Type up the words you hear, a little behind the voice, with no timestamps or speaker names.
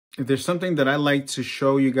if there's something that I like to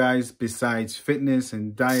show you guys besides fitness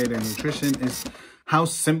and diet and nutrition, is how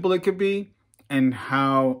simple it could be and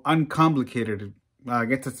how uncomplicated. I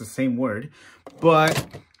guess it's the same word, but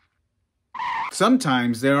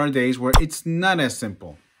sometimes there are days where it's not as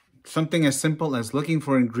simple. Something as simple as looking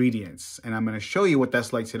for ingredients. And I'm going to show you what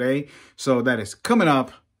that's like today. So that is coming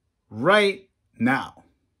up right now.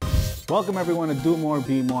 Welcome everyone to Do More,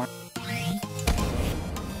 Be More.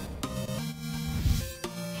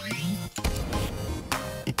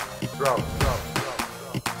 Drop.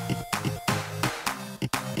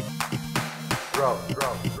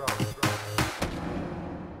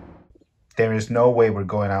 There is no way we're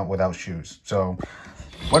going out without shoes. So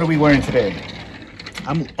what are we wearing today?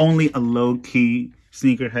 I'm only a low-key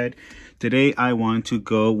sneakerhead. Today I want to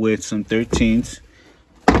go with some 13s.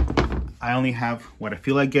 I only have what I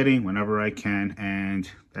feel like getting whenever I can, and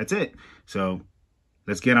that's it. So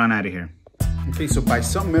let's get on out of here. Okay, so by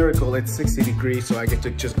some miracle it's 60 degrees, so I get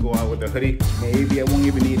to just go out with a hoodie. Maybe I won't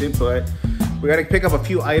even need it, but we gotta pick up a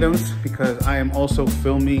few items because I am also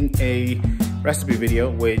filming a recipe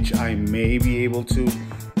video, which I may be able to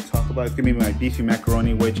talk about. It's gonna be my beefy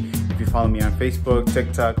macaroni, which if you follow me on Facebook,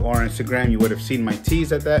 TikTok, or Instagram, you would have seen my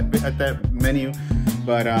teas at that menu.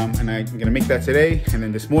 But and I'm gonna make that today. And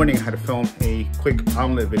then this morning I had to film a quick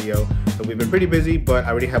omelet video. So we've been pretty busy, but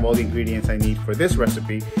I already have all the ingredients I need for this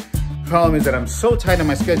recipe. Problem is that I'm so tight on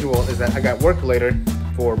my schedule is that I got work later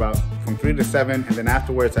for about from 3 to 7, and then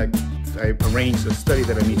afterwards I arranged a study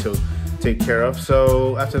that I need to take care of.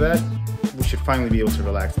 So after that, we should finally be able to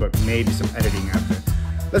relax, but maybe some editing after.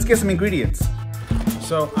 Let's get some ingredients.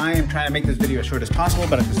 So I am trying to make this video as short as possible,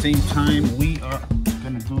 but at the same time, we are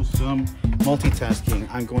gonna do some multitasking.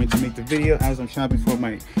 I'm going to make the video as I'm shopping for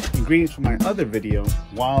my ingredients for my other video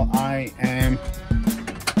while I am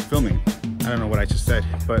filming. I don't know what I just said,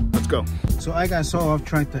 but let's go. So I got so off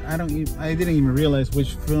track that I didn't even realize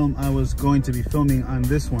which film I was going to be filming on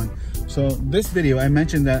this one. So this video, I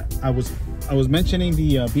mentioned that I was mentioning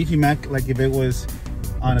the beefy mac like if it was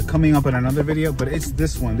on coming up in another video, but it's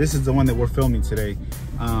this one. This is the one that we're filming today.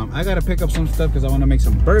 I gotta pick up some stuff because I want to make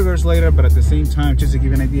some burgers later, but at the same time, just to give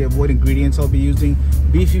you an idea of what ingredients I'll be using,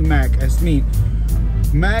 beefy mac as meat.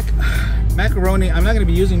 Macaroni, I'm not gonna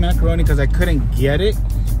be using macaroni because I couldn't get it.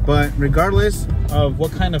 But regardless of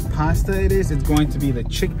what kind of pasta it is, it's going to be the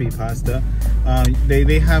chickpea pasta.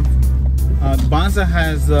 They have, Banza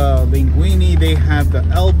has linguine, they have the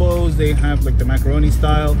elbows, they have like the macaroni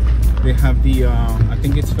style. They have the, I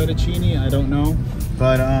think it's fettuccine, I don't know.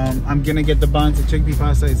 But I'm gonna get the Banza chickpea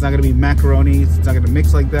pasta. It's not gonna be macaroni, it's not gonna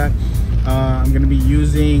mix like that. I'm gonna be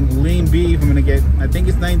using lean beef. I'm gonna get, I think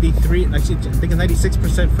it's 93, actually I think it's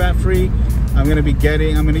 96% fat free. I'm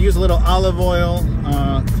gonna use a little olive oil,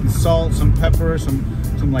 some salt, some pepper,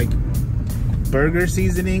 some like burger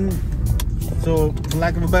seasoning. So for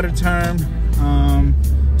lack of a better term,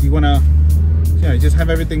 you wanna just have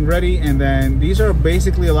everything ready, and then these are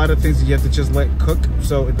basically a lot of things that you have to just let cook.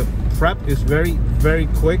 So the prep is very, very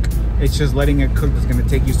quick. It's just letting it cook that's gonna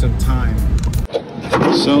take you some time.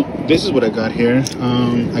 So this is what I got here.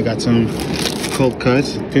 I got some cold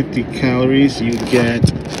cuts, 50 calories. You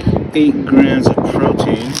get 8 grams of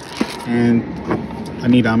protein, and I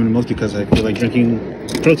need almond milk because I feel like drinking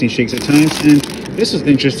protein shakes at times. And this is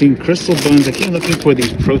interesting, crystal buns. I keep looking for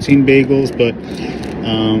these protein bagels, but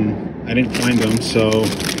I didn't find them. So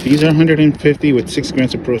these are 150 with 6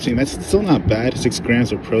 grams of protein. That's still not bad, 6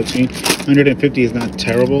 grams of protein. 150 is not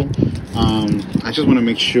terrible. I just want to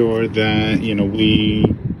make sure that, you know,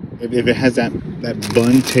 if it has that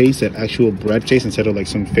bun taste, that actual bread taste, instead of like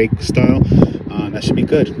some fake style, that should be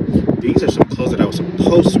good. These are some clothes that I was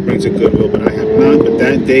supposed to bring to Goodwill, but I have not, but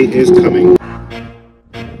that day is coming.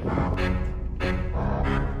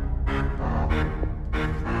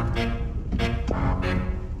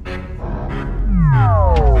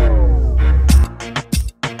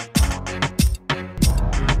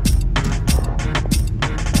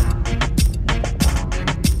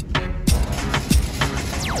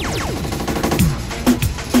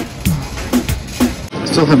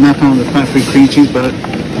 Still have not found the fat-free cream cheese, but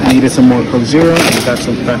I needed some more Coke Zero. I got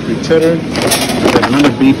some fat-free cheddar. I got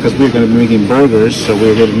another beef because we're going to be making burgers, so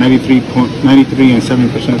we're getting 93 and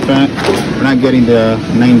 7% fat. We're not getting the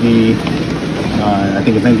 90, I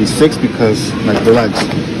think it's 96, because, like, relax,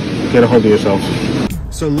 get a hold of yourself.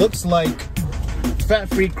 So looks like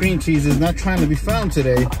fat-free cream cheese is not trying to be found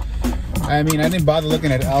today. I mean, I didn't bother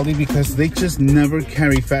looking at Aldi because they just never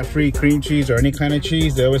carry fat-free cream cheese or any kind of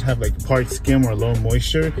cheese. They always have like part skim or low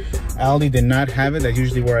moisture. Aldi did not have it. That's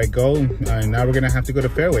usually where I go. And now we're gonna have to go to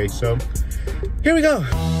Fairway. So here we go.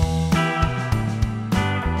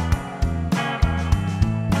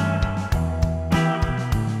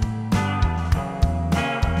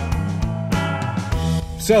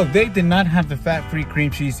 So they did not have the fat-free cream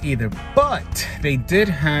cheese either, but they did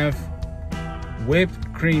have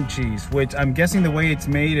whipped cream cheese, which I'm guessing the way it's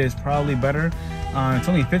made is probably better. It's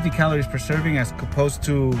only 50 calories per serving as opposed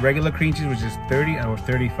to regular cream cheese, which is 30 or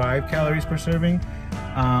 35 calories per serving,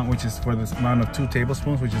 which is for this amount of 2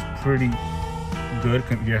 tablespoons, which is pretty good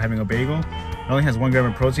if you're having a bagel. It only has 1 gram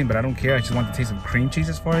of protein, but I don't care. I just want the taste of cream cheese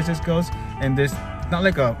as far as this goes. And this, it's not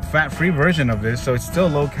like a fat-free version of this, so it's still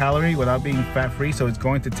low calorie without being fat-free, so it's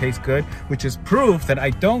going to taste good, which is proof that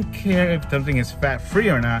I don't care if something is fat-free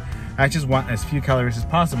or not. I just want as few calories as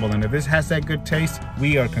possible, and if this has that good taste,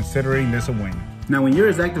 we are considering this a win. Now, when you're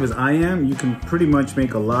as active as I am, you can pretty much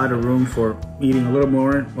make a lot of room for eating a little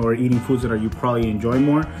more or eating foods that you probably enjoy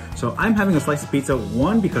more. So I'm having a slice of pizza,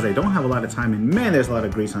 one, because I don't have a lot of time, and man, there's a lot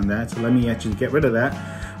of grease on that. So let me actually get rid of that.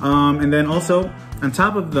 And then also, on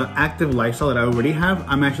top of the active lifestyle that I already have,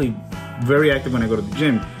 I'm actually very active when I go to the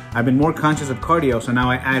gym. I've been more conscious of cardio, so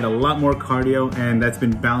now I add a lot more cardio, and that's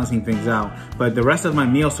been balancing things out. But the rest of my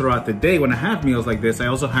meals throughout the day, when I have meals like this, I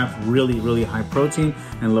also have really, really high protein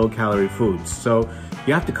and low calorie foods. So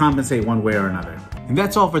you have to compensate one way or another. And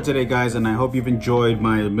that's all for today, guys, and I hope you've enjoyed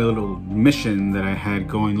my little mission that I had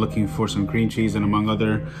going looking for some cream cheese and among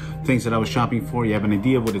other things that I was shopping for. You have an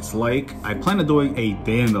idea of what it's like. I plan on doing a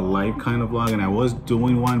day in the life kind of vlog, and I was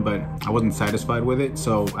doing one, but I wasn't satisfied with it,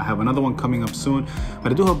 so I have another one coming up soon.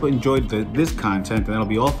 But I do hope you enjoyed this content, and that'll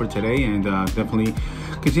be all for today, and definitely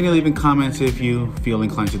continue leaving comments if you feel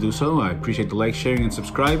inclined to do so. I appreciate the like, sharing, and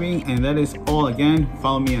subscribing, and that is all. Again,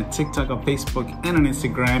 follow me on TikTok, on Facebook, and on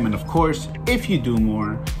Instagram, and of course, if you do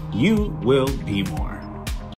more, you will be more.